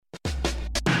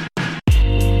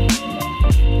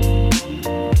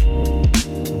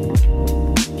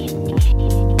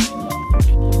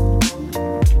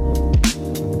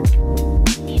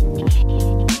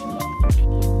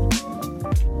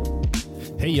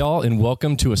y'all, and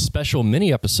welcome to a special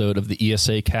mini episode of the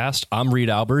ESA Cast. I'm Reed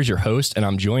Albers, your host, and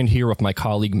I'm joined here with my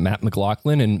colleague Matt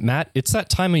McLaughlin. And Matt, it's that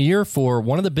time of year for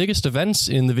one of the biggest events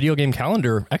in the video game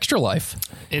calendar, Extra Life.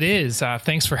 It is.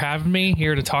 Thanks for having me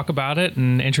here to talk about it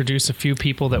and introduce a few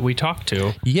people that we talked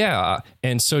to. Yeah,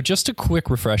 and so just a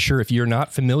quick refresher, if you're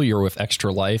not familiar with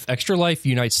Extra Life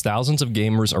unites thousands of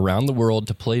gamers around the world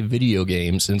to play video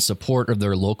games in support of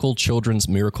their local Children's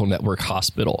Miracle Network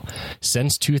hospital.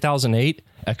 Since 2008,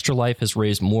 Extra Life has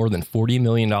raised more than $40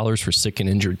 million for sick and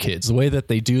injured kids. The way that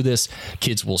they do this,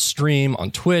 kids will stream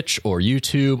on Twitch or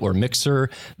YouTube or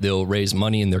Mixer. They'll raise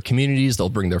money in their communities. They'll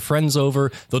bring their friends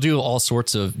over. They'll do all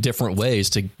sorts of different ways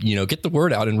to, get the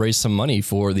word out and raise some money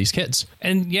for these kids.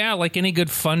 And yeah, like any good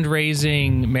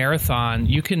fundraising marathon,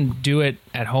 you can do it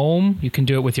at home. You can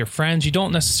do it with your friends. You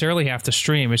don't necessarily have to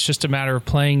stream. It's just a matter of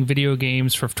playing video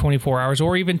games for 24 hours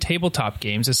or even tabletop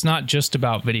games. It's not just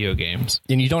about video games.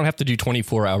 And you don't have to do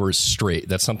 24 hours straight.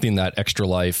 That's something that Extra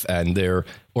Life and their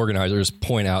organizers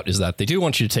point out, is that they do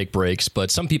want you to take breaks,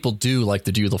 but some people do like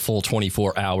to do the full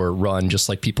 24-hour run, just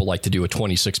like people like to do a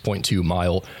 26.2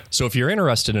 mile. So if you're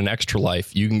interested in Extra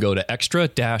Life, you can go to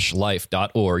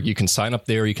extra-life.org. You can sign up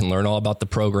there. You can learn all about the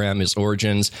program, its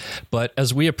origins. But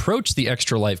as we approach the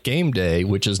Extra Life Game Day,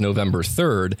 which is November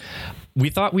 3rd, we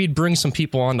thought we'd bring some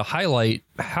people on to highlight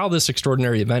how this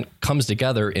extraordinary event comes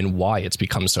together and why it's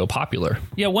become so popular.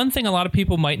 Yeah, one thing a lot of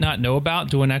people might not know about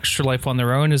doing Extra Life on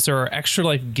their own is there are Extra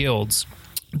Life guilds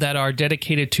that are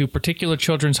dedicated to particular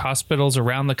children's hospitals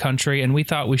around the country, and we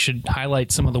thought we should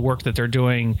highlight some of the work that they're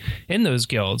doing in those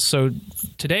guilds. So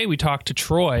today we talked to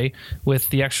Troy with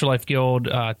the Extra Life Guild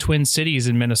Twin Cities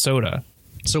in Minnesota.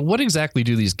 So what exactly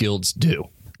do these guilds do?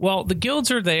 Well, the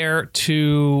guilds are there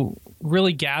to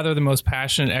really gather the most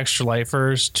passionate Extra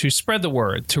Lifers, to spread the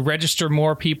word, to register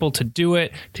more people to do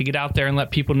it, to get out there and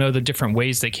let people know the different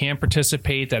ways they can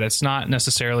participate, that it's not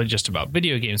necessarily just about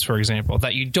video games, for example,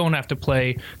 that you don't have to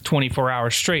play 24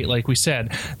 hours straight, like we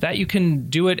said, that you can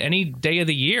do it any day of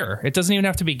the year. It doesn't even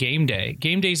have to be game day.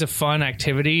 Game day is a fun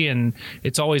activity, and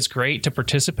it's always great to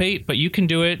participate, but you can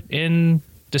do it in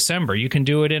December. You can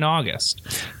do it in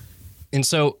August. And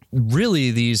so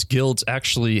really these guilds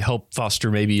actually help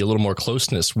foster maybe a little more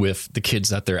closeness with the kids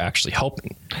that they're actually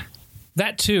helping.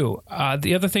 That too.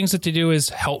 The other things that they do is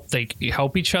help. They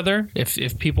help each other.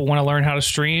 If people want to learn how to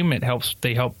stream,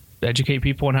 they help educate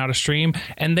people on how to stream,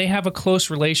 and they have a close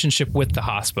relationship with the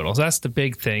hospitals. That's the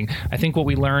big thing. I think what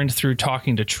we learned through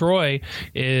talking to Troy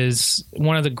is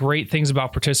one of the great things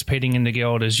about participating in the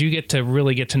guild is you get to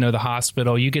really get to know the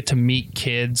hospital. You get to meet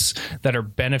kids that are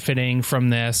benefiting from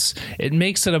this. It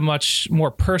makes it a much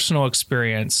more personal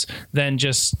experience than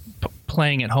just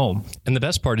playing at home. And the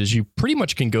best part is you pretty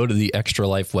much can go to the Extra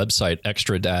Life website,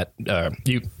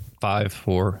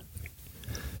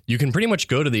 You can pretty much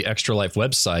go to the Extra Life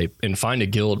website and find a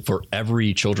guild for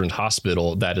every children's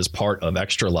hospital that is part of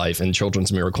Extra Life and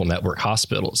Children's Miracle Network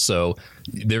hospitals. So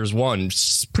there's one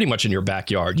pretty much in your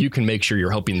backyard. You can make sure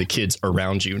you're helping the kids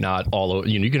around you, not all over.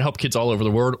 You can help kids all over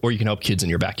the world, or you can help kids in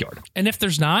your backyard. And if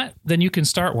there's not, then you can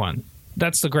start one.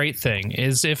 That's the great thing,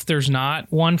 is if there's not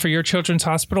one for your children's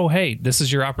hospital, hey, this is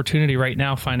your opportunity right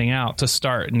now finding out to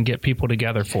start and get people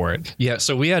together for it. Yeah,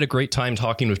 so we had a great time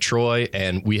talking with Troy,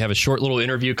 and we have a short little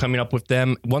interview coming up with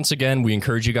them. Once again, we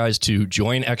encourage you guys to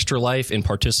join Extra Life and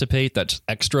participate. That's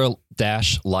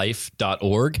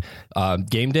extra-life.org.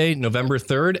 Game day, November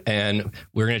 3rd, and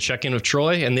we're going to check in with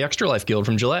Troy and the Extra Life Guild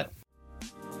from Gillette.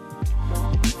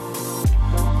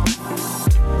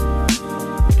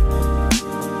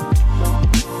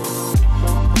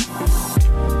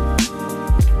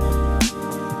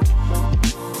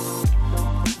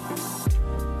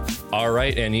 All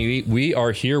right, and we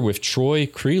are here with Troy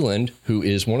Creeland, who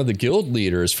is one of the guild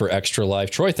leaders for Extra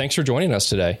Life. Troy, thanks for joining us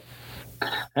today.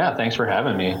 Yeah, thanks for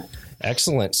having me.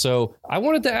 Excellent. So I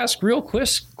wanted to ask real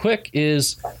quick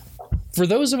is, for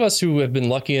those of us who have been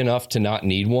lucky enough to not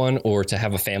need one or to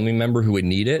have a family member who would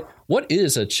need it, what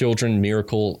is a Children's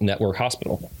Miracle Network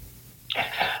hospital?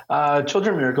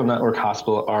 Children's Miracle Network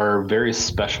Hospital are very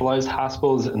specialized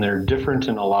hospitals, and they're different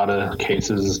in a lot of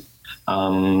cases.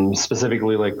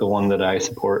 Specifically, like the one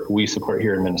that we support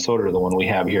here in Minnesota, or the one we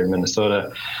have here in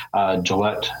Minnesota,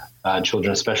 Gillette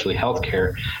Children's Specialty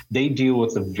Healthcare. They deal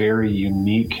with the very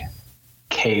unique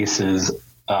cases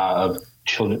of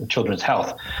children's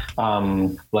health,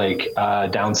 like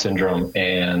Down syndrome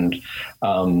and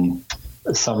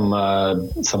some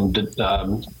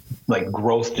like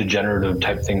growth degenerative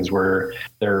type things where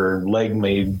their leg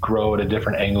may grow at a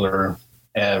different angle or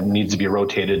needs to be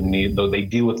rotated. Though they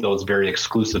deal with those very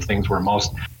exclusive things where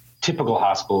most typical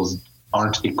hospitals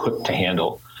aren't equipped to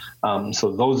handle.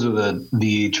 So those are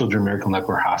the Children's Miracle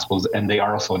Network hospitals, and they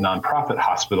are also nonprofit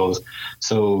hospitals.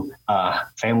 So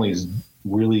families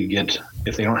really get,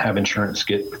 if they don't have insurance,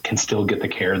 can still get the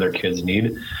care their kids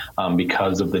need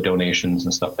because of the donations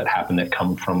and stuff that happen that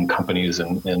come from companies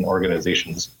and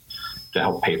organizations to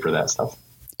help pay for that stuff.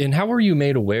 And how were you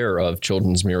made aware of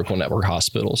Children's Miracle Network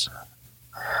hospitals?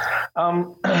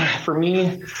 For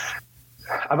me,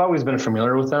 I've always been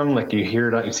familiar with them. Like you hear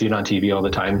it, you see it on TV all the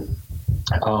time.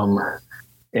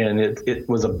 And it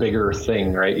was a bigger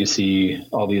thing, right? You see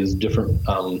all these different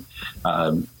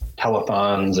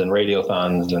telethons and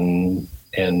radiothons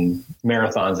and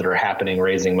marathons that are happening,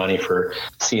 raising money for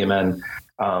CMN.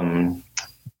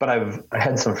 But I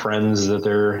had some friends that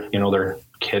their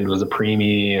kid was a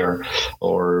preemie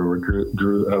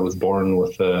or was born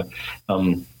with a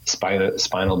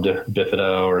spinal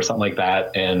bifida or something like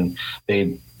that, and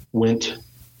they went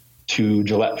to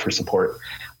Gillette for support.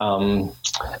 That's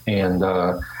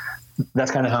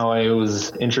kind of how I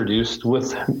was introduced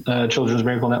with Children's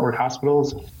Miracle Network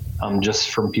hospitals,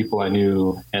 just from people I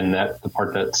knew. And the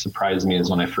part that surprised me is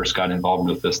when I first got involved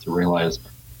with this, to realize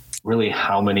really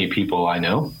how many people I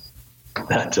know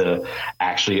that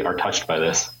actually are touched by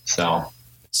this. So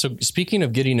speaking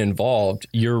of getting involved,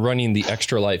 you're running the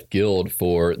Extra Life Guild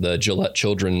for the Gillette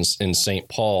Children's in St.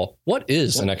 Paul. What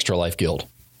is an Extra Life Guild?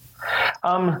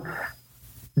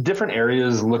 Different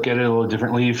areas look at it a little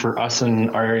differently. For us in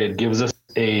our area, it gives us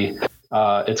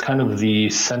it's kind of the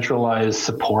centralized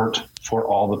support for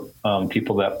all the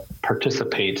people that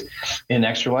participate in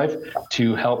Extra Life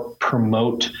to help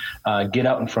promote, get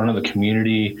out in front of the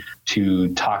community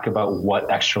to talk about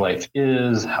what Extra Life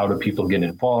is, how do people get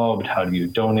involved, how do you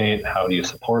donate, how do you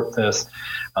support this,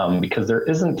 because there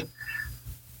isn't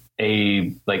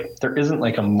a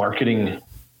marketing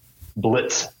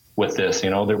blitz with this,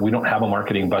 that we don't have a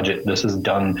marketing budget. This is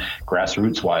done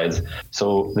grassroots wise.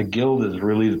 So the guild is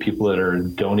really the people that are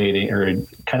donating or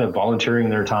kind of volunteering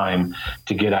their time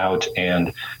to get out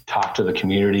and talk to the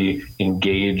community,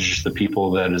 engage the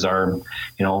people that is our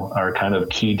kind of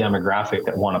key demographic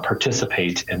that want to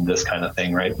participate in this kind of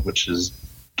thing, right? Which is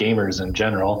gamers in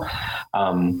general.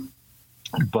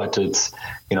 But it's,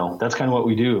 that's kind of what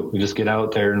we do. We just get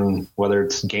out there, and whether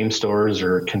it's game stores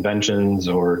or conventions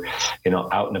or,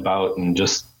 out and about, and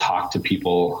just talk to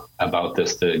people about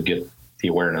this to get the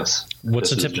awareness.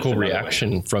 What's a typical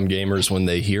reaction from gamers when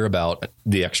they hear about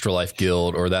the Extra Life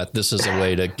Guild, or that this is a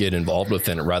way to get involved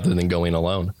within it rather than going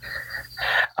alone?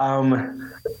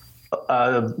 Some of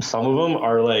them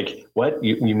are like, what?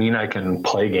 You mean I can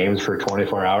play games for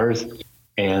 24 hours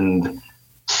and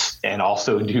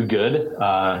also do good?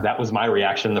 That was my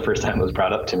reaction the first time it was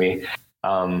brought up to me.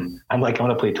 I'm like, I'm going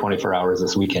to play 24 hours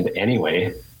this weekend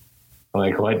anyway. I'm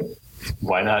like, what?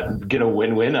 Why not get a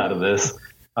win-win out of this?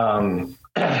 So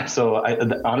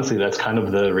honestly, that's kind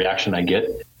of the reaction I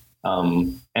get.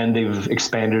 And they've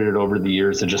expanded it over the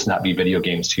years to just not be video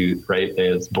games too, right?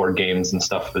 There's board games and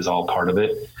stuff is all part of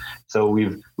it. So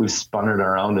we've spun it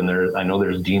around, and I know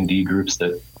there's D&D groups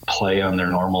that play on their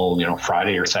normal,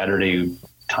 Friday or Saturday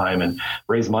time and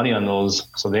raise money on those.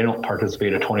 So they don't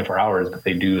participate at 24 hours, but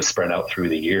they do spread out through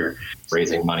the year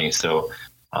raising money. So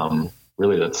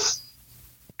really that's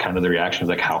kind of the reaction is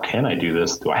like, how can I do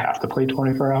this? Do I have to play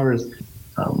 24 hours?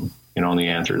 And the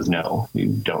answer is no, you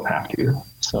don't have to.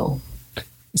 So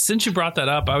since you brought that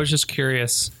up, I was just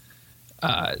curious.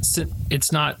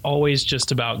 It's not always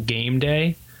just about game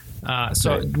day.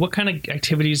 So what kind of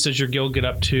activities does your guild get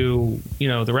up to,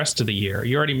 the rest of the year?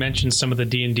 You already mentioned some of the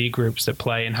D&D groups that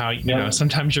play, and how,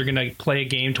 sometimes you're going to play a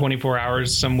game 24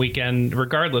 hours some weekend,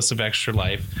 regardless of Extra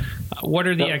Life. What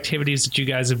are the activities that you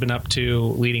guys have been up to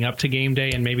leading up to game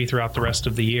day and maybe throughout the rest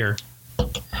of the year?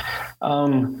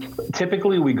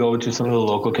 Typically we go to some of the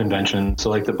local conventions. So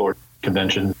like the board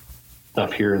convention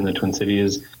stuff here in the Twin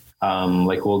Cities.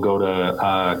 Like we'll go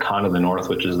to Con of the North,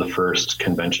 which is the first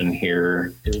convention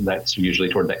here. That's usually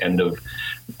toward the end of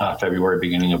February,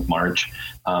 beginning of March.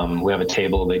 We have a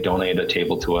table. They donate a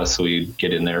table to us, so we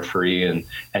get in there free and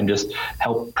just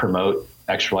help promote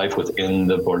Extra Life within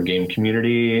the board game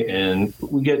community. And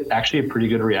we get actually a pretty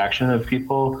good reaction of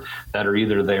people that are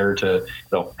either there to,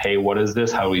 hey, what is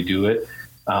this? How do we do it?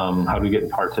 How do we get to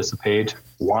participate?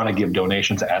 Want to give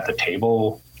donations at the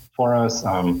table for us?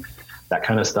 That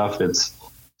kind of stuff.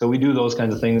 So we do those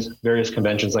kinds of things, various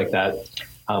conventions like that.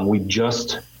 We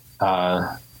just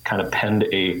kind of penned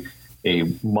a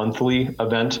monthly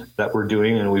event that we're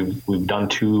doing, and we've done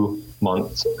 2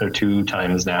 months or 2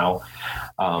 times now,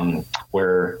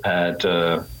 where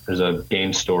there's a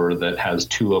game store that has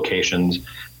 2 locations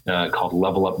called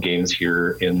Level Up Games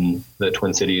here in the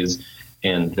Twin Cities,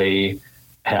 and they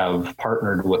have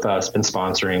partnered with us, been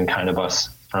sponsoring kind of us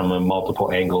from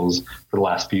multiple angles for the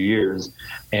last few years.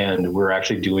 And we're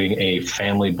actually doing a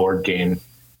family board game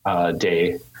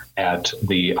day at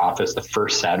the office the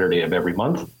first Saturday of every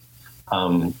month.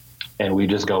 And we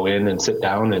just go in and sit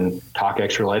down and talk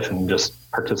Extra Life and just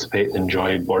participate and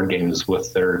enjoy board games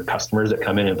with their customers that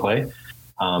come in and play.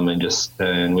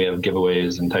 And we have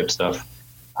giveaways and type stuff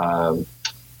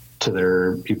to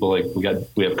their people. Like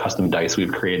we have custom dice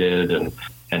we've created and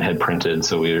had printed.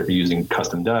 So we're using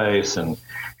custom dice and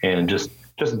just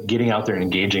getting out there and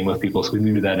engaging with people. So we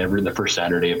do that the first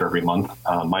Saturday of every month,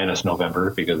 minus November,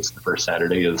 because the first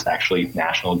Saturday is actually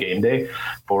National Game Day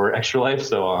for Extra Life.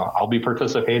 So I'll be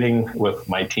participating with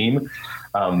my team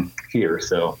here.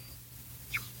 So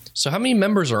how many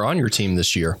members are on your team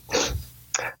this year?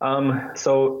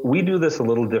 So we do this a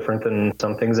little different than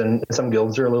some things, and some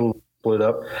guilds are a little split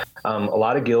up. A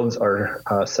lot of guilds are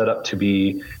set up to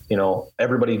be,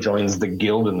 everybody joins the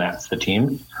guild and that's the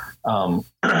team.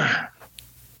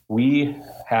 We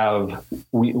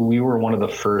were one of the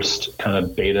first kind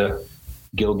of beta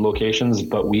guild locations,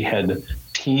 but we had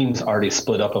teams already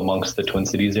split up amongst the Twin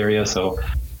Cities area. So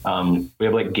we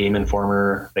have like Game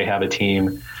Informer, they have a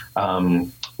team.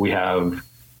 We have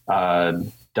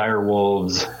Dire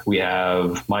Wolves, we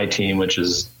have my team, which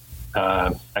is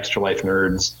Extra Life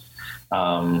Nerds,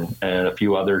 and a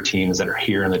few other teams that are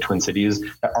here in the Twin Cities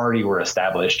that already were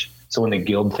established. So when the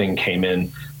guild thing came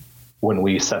in, when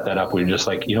we set that up, we were just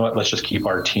like, you know what, let's just keep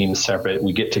our teams separate.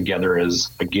 We get together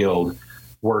as a guild,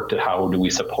 worked at how do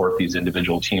we support these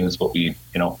individual teams, but we,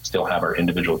 still have our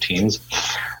individual teams.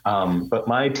 But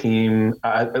my team,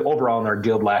 overall in our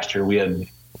guild last year, we had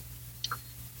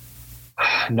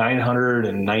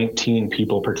 919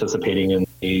 people participating in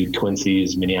the Twin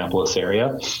Cities, Minneapolis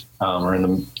area, or in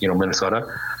the,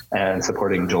 Minnesota, and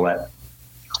supporting Gillette.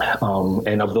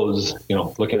 And of those,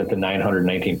 looking at the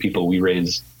 919 people, we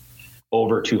raised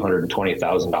over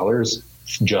 $220,000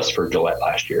 just for Gillette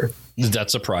last year. Did that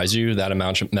surprise you, that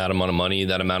amount of money,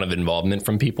 that amount of involvement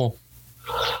from people?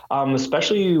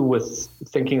 Especially with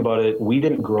thinking about it, we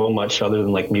didn't grow much other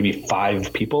than like maybe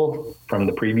 5 people from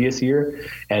the previous year.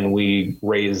 And we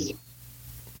raised,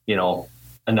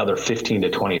 another 15 to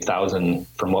 20,000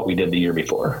 from what we did the year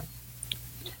before.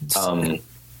 So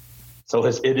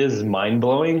it is mind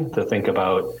blowing to think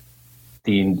about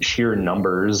the sheer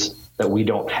numbers that we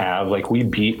don't have. Like we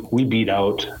beat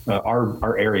out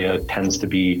our area tends to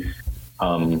be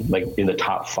like in the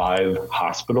top 5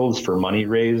 hospitals for money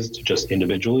raised just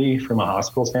individually from a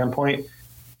hospital standpoint.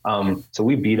 So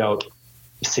we beat out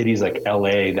cities like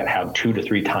LA that have 2 to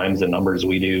 3 times the numbers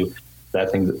we do.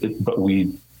 But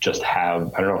we just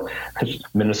have,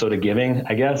 Minnesota giving,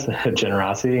 I guess,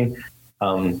 generosity.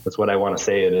 That's what I want to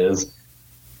say it is.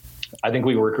 I think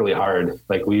we work really hard.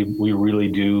 Like we really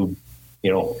do,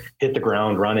 hit the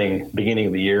ground running beginning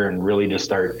of the year and really just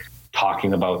start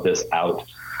talking about this out.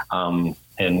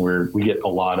 And we get a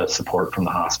lot of support from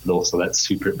the hospital. So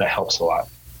that helps a lot.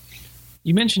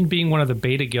 You mentioned being one of the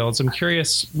beta guilds. I'm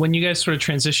curious, when you guys sort of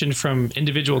transitioned from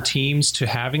individual teams to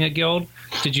having a guild,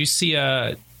 did you see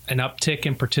an uptick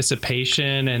in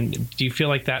participation? And do you feel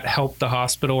like that helped the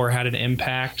hospital or had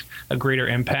a greater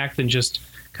impact than just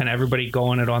kind of everybody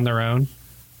going it on their own?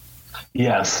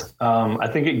 Yes. I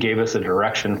think it gave us a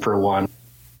direction for one,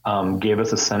 gave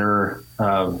us a center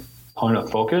point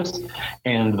of focus.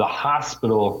 And the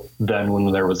hospital, then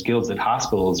when there was guilds,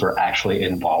 hospitals were actually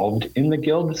involved in the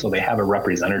guild. So they have a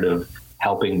representative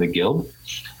helping the guild.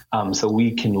 So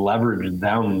we can leverage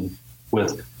them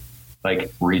with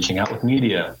like reaching out with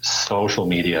media, social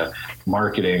media,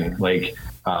 marketing, like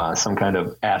some kind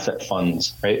of asset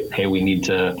funds, right? Hey, we need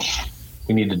to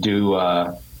do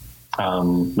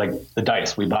like the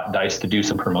dice. We bought dice to do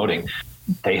some promoting.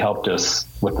 They helped us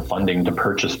with the funding to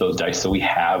purchase those dice. So we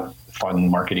have fun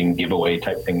marketing giveaway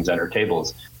type things at our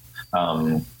tables,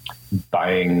 buying,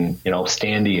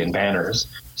 standee and banners.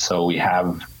 So we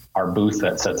have our booth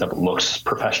that sets up, looks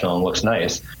professional and looks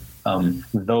nice.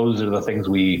 Those are the things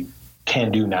we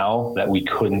can do now that we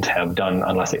couldn't have done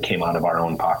unless it came out of our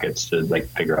own pockets to like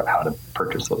figure out how to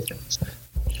purchase those things.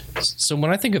 So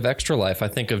when I think of Extra Life, I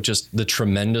think of just the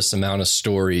tremendous amount of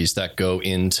stories that go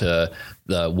into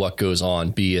what goes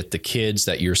on, be it the kids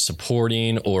that you're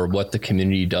supporting or what the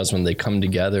community does when they come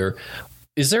together.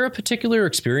 Is there a particular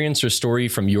experience or story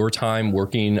from your time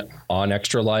working on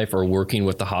Extra Life or working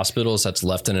with the hospitals that's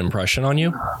left an impression on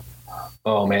you?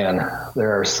 Oh man,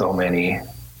 there are so many.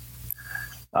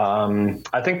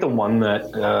 I think the one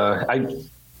that I've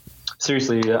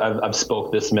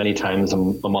spoke this many times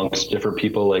amongst different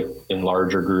people, like in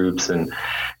larger groups, and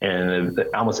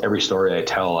almost every story I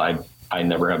tell, I I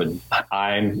never have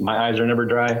my eyes are never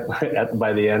dry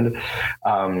by the end.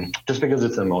 Just because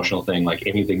it's an emotional thing, like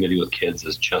anything to do with kids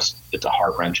it's a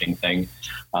heart wrenching thing.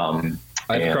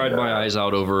 I've cried my eyes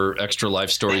out over Extra Life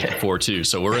stories before too,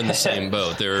 so we're in the same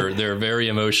boat. They're very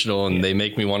emotional, and they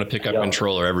make me want to pick up a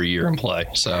controller every year and play.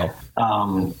 So,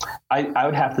 I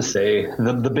would have to say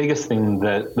the biggest thing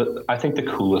that I think the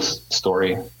coolest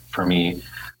story for me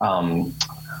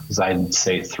is, I'd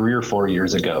say 3 or 4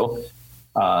 years ago,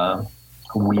 the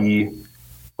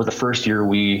first year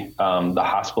the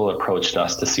hospital approached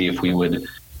us to see if we would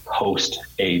host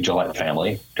a Gillette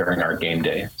family during our game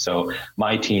day. So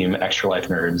my team, Extra Life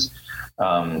Nerds,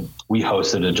 we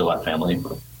hosted a Gillette family,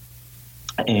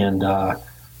 and her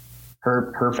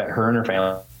and her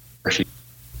family.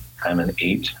 I'm an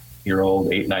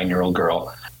 9-year-old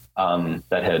girl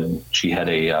she had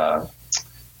a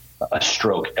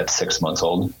stroke at 6 months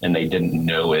old, and they didn't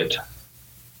know it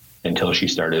until she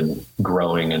started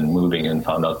growing and moving and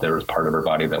found out there was part of her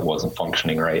body that wasn't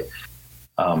functioning right.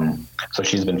 So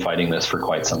she's been fighting this for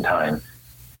quite some time.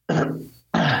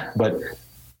 But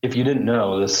if you didn't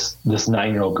know, this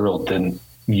 9-year-old girl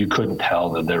you couldn't tell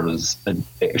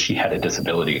that she had a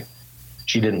disability.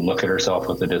 She didn't look at herself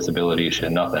with a disability. She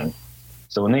had nothing.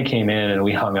 So when they came in and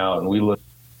we hung out and we looked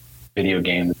at video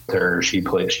games with her, she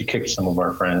kicked some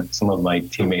of my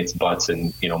teammates' butts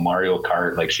in, Mario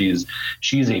Kart. Like she's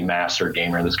a master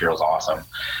gamer. This girl's awesome.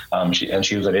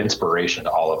 She was an inspiration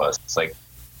to all of us. It's like,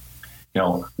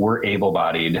 we're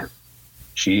able-bodied.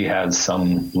 She has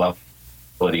some level of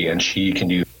ability, and she can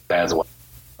do as well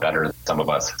better than some of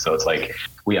us. So it's like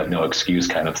we have no excuse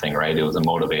kind of thing, right? It was a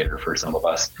motivator for some of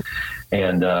us.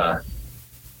 And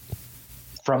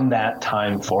from that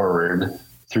time forward,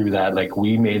 through that, like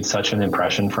we made such an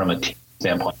impression from a team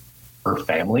standpoint, her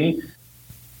family,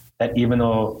 that even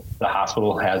though the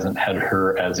hospital hasn't had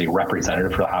her as a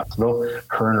representative for the hospital,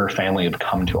 her and her family have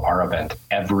come to our event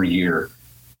every year.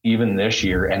 Even this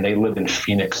year, and they live in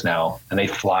Phoenix now, and they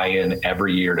fly in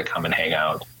every year to come and hang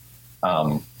out.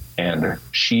 And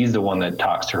she's the one that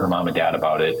talks to her mom and dad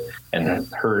about it.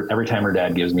 And every time her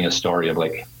dad gives me a story of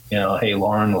like, hey,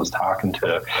 Lauren was talking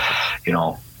to,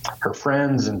 her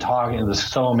friends and talking, it was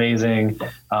so amazing,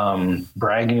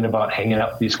 bragging about hanging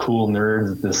out with these cool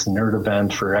nerds at this nerd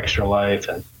event for Extra Life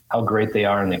and how great they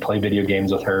are. And they play video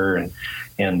games with her.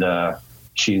 And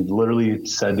she literally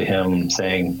said to him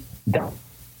saying, I'm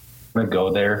going to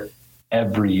go there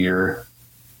every year.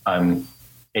 I'm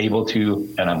able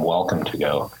to, and I'm welcome to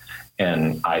go.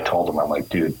 And I told him, I'm like,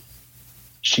 dude,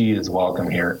 she is welcome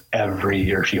here every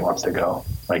year she wants to go.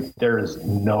 Like, there is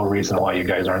no reason why you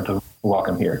guys aren't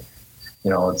welcome here.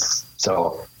 It's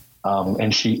so,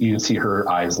 and you see her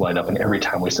eyes light up. And every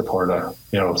time we support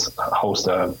host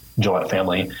a Gillette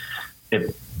family,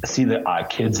 see the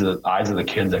eyes of the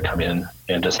kids that come in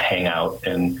and just hang out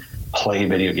and play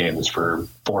video games for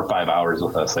 4 or 5 hours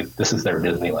with us. Like, this is their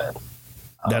Disneyland.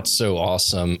 That's so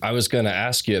awesome. I was going to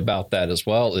ask you about that as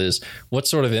well, is what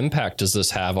sort of impact does this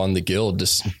have on the guild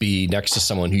to be next to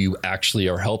someone who you actually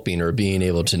are helping, or being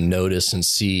able to notice and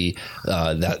see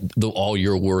that all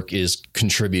your work is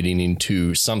contributing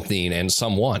to something and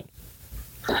someone?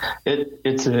 It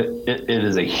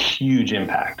is a huge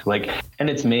impact. And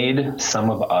it's made some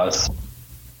of us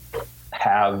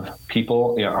have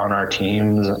people on our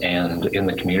teams and in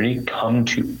the community come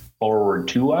forward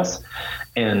to us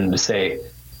and say,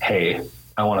 hey,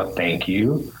 I want to thank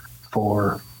you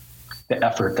for the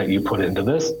effort that you put into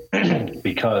this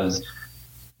because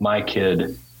my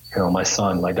kid, my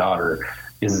son, my daughter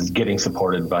is getting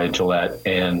supported by Gillette,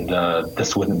 and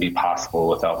this wouldn't be possible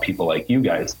without people like you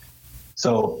guys.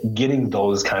 So getting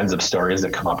those kinds of stories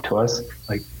that come up to us,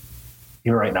 like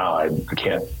right now, I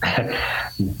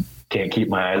can't keep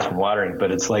my eyes from watering, but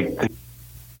it's like,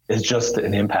 it's just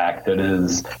an impact that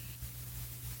is,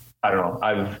 I don't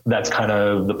know. That's kind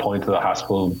of the point that the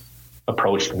hospital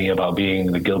approached me about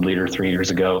being the guild leader 3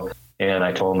 years ago. And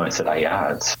I told them, I said,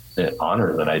 it's an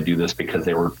honor that I do this because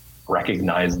they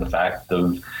recognize the fact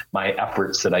of my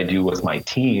efforts that I do with my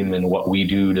team and what we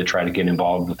do to try to get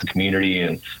involved with the community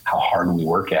and how hard we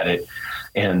work at it.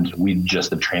 And we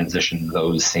just have transitioned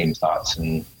those same thoughts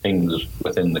and things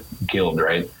within the guild,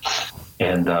 right?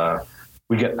 And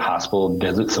we get hospital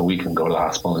visits so we can go to the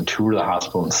hospital and tour the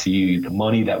hospital and see the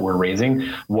money that we're raising,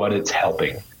 what it's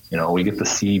helping. We get to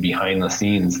see behind the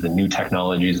scenes the new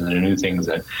technologies and the new things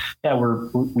that,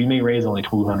 we may raise only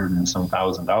 $200 and some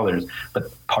 $1,000,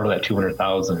 but part of that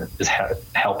 $200,000 is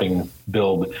helping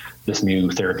build this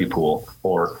new therapy pool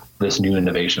or this new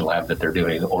innovation lab that they're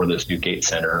doing, or this new gate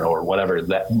center, or whatever.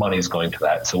 That money is going to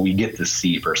that. So we get to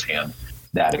see firsthand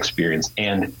that experience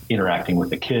and interacting with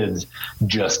the kids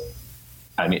just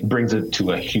I mean, it brings it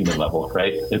to a human level,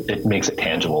 right? It makes it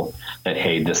tangible that,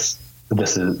 hey, this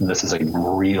is a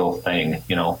real thing,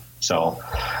 you know? So,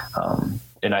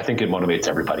 and I think it motivates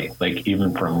everybody. Like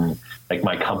even from like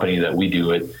my company that we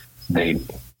do it,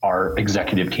 our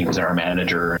executive teams, our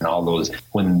manager and all those,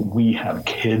 when we have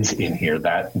kids in here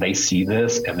that they see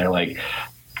this and they're like,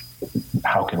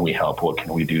 how can we help? What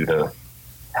can we do to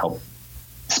help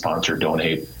sponsor,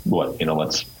 donate?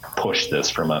 Let's push this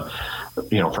from a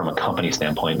company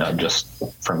standpoint, not just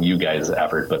from you guys'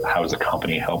 effort, but how does a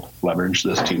company help leverage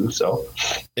this too? So,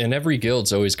 and every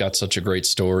guild's always got such a great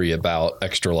story about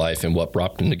Extra Life and what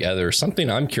brought them together. Something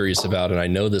I'm curious about, and I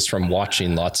know this from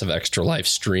watching lots of Extra Life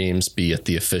streams, be it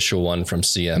the official one from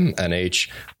CMNH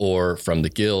or from the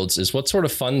guilds, is what sort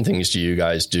of fun things do you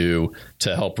guys do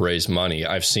to help raise money?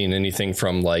 I've seen anything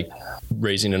from like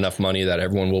raising enough money that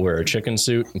everyone will wear a chicken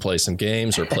suit and play some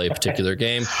games or play a particular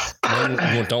game.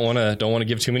 Don't want to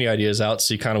give too many ideas out.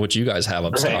 See kind of what you guys have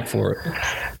up stock for it.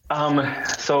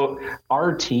 So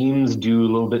our teams do a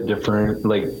little bit different.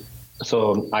 Like,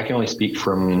 so I can only speak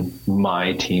from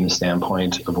my team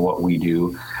standpoint of what we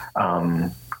do.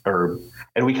 And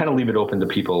we kind of leave it open to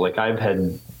people. Like I've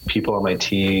had people on my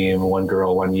team, one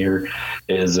girl 1 year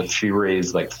if she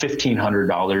raised like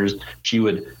 $1,500, she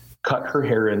would cut her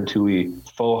hair into a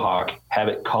faux hawk, have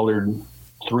it colored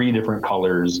 3 different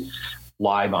colors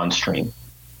live on stream.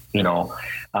 You know,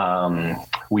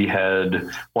 we had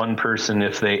one person,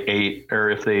 if they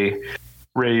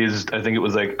raised, I think it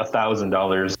was like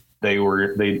 $1,000,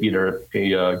 they'd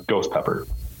eat a ghost pepper.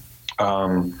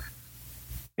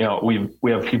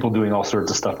 We have people doing all sorts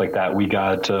of stuff like that. We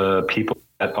got people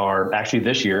that are actually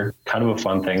this year, kind of a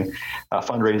fun thing, a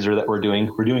fundraiser that we're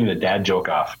doing the dad joke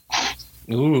off.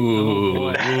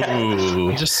 Ooh.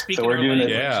 Just speaking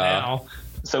now.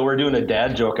 So we're doing a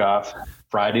dad joke off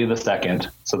Friday the 2nd,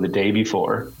 so the day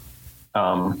before,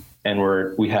 and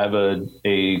we have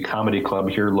a comedy club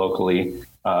here locally,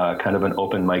 kind of an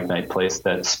open mic night place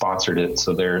that sponsored it.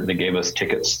 So they gave us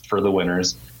tickets for the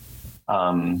winners,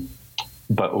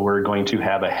 but we're going to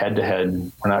have a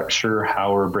head-to-head. We're not sure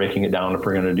how we're breaking it down, if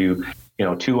we're going to do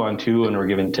 2-on-2 and we're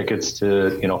giving tickets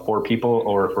to 4 people,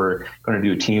 or if we're going to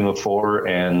do a team of 4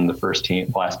 and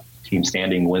the last team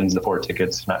standing wins the 4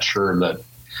 tickets. Not sure that.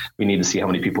 We need to see how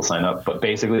many people sign up, but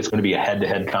basically it's going to be a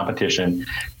head-to-head competition,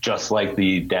 just like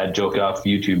the Dad Joke Off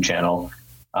YouTube channel,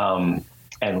 and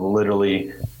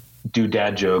literally do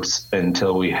dad jokes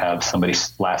until we have somebody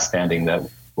last standing that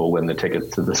will win the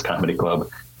ticket to this comedy club.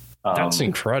 That's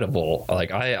incredible.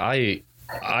 Like I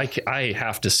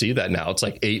have to see that now. It's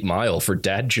like 8 Mile for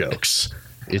dad jokes.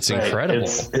 It's right. Incredible.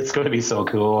 It's going to be so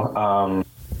cool.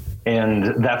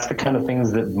 And that's the kind of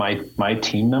things that my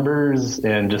team members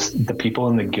and just the people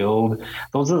in the guild,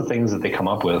 those are the things that they come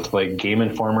up with. Like Game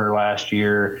Informer last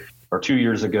year or 2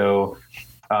 years ago,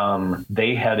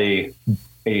 they had a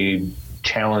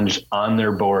challenge on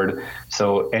their board.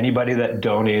 So anybody that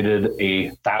donated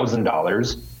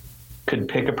 $1,000 could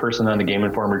pick a person on the Game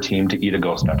Informer team to eat a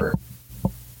ghost pepper.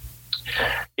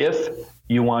 If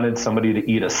you wanted somebody to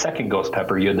eat a second ghost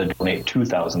pepper, you had to donate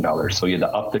 $2,000. So you had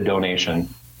to up the donation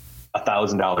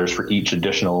 $1,000 for each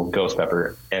additional ghost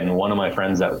pepper. And one of my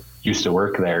friends that used to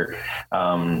work there,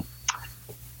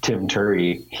 Tim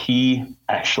Turry, he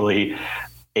actually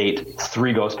ate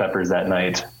 3 ghost peppers that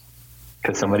night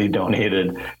because somebody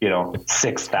donated,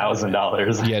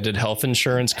 $6,000. Yeah. Did health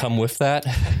insurance come with that?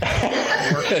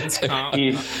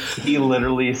 He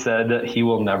literally said that he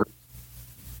will never,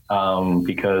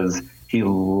 because he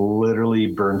literally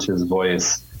burnt his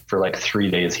voice for like 3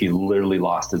 days. He literally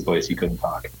lost his voice. He couldn't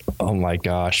talk. Oh my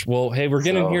gosh. Well, hey, we're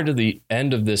getting here to the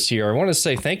end of this year. I want to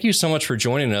say thank you so much for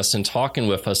joining us and talking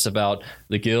with us about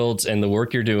the guilds and the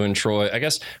work you're doing, Troy. I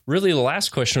guess really the last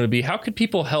question would be, how could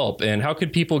people help and how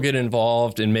could people get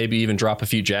involved and maybe even drop a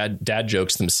few dad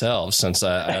jokes themselves, since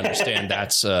I understand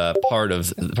that's part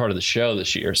of the show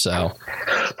this year. So,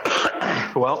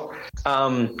 well,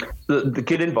 the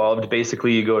get involved,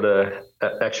 basically you go to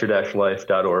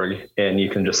extra-life.org and you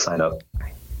can just sign up.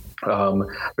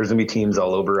 There's gonna be teams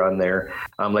all over on there.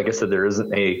 Like I said, there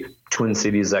isn't a Twin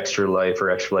Cities Extra Life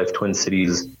or Extra Life Twin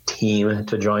Cities team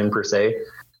to join per se,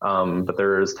 but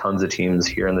there is tons of teams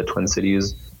here in the Twin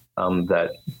Cities that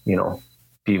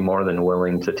be more than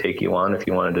willing to take you on if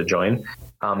you wanted to join.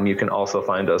 You can also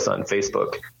find us on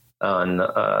Facebook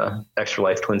on Extra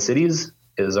Life Twin Cities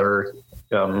is our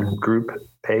group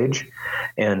page,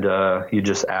 and you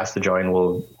just ask to join.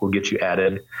 We'll get you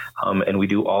added, and we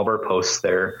do all of our posts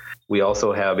there. We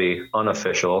also have a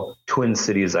unofficial Twin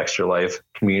Cities Extra Life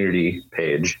community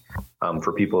page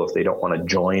for people if they don't want to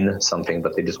join something,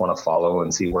 but they just want to follow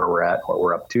and see where we're at, what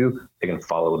we're up to. They can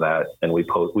follow that, and we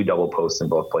double post in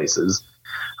both places.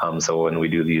 So when we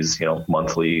do these,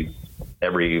 monthly,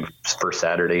 every first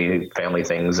Saturday family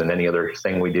things and any other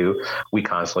thing we do, we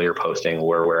constantly are posting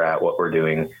where we're at, what we're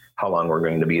doing, how long we're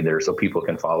going to be there, so people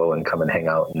can follow and come and hang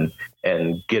out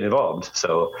and get involved.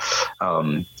 So,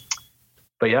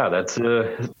 but yeah, that's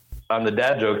on the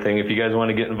dad joke thing. If you guys want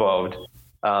to get involved,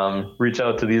 reach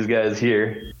out to these guys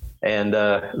here, and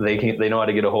they know how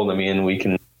to get a hold of me, and we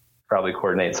can probably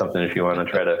coordinate something if you want to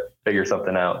try to figure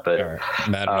something out. But right.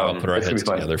 Matt and I'll put our heads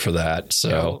together for that.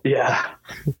 So yeah,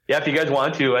 if you guys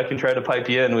want to, I can try to pipe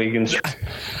you in. We can.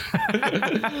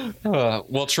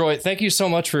 Well, Troy, thank you so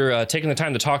much for taking the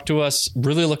time to talk to us.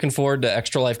 Really looking forward to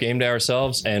Extra Life Game Day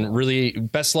ourselves, and really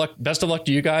best of luck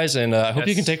to you guys. And I hope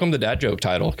you can take home the dad joke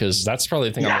title, because that's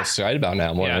probably the thing I'm most excited about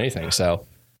now more than anything. So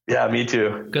yeah, me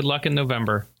too. Good luck in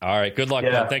November. All right, good luck.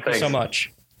 Yeah, thank you so much.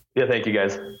 Yeah, thank you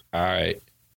guys. All right.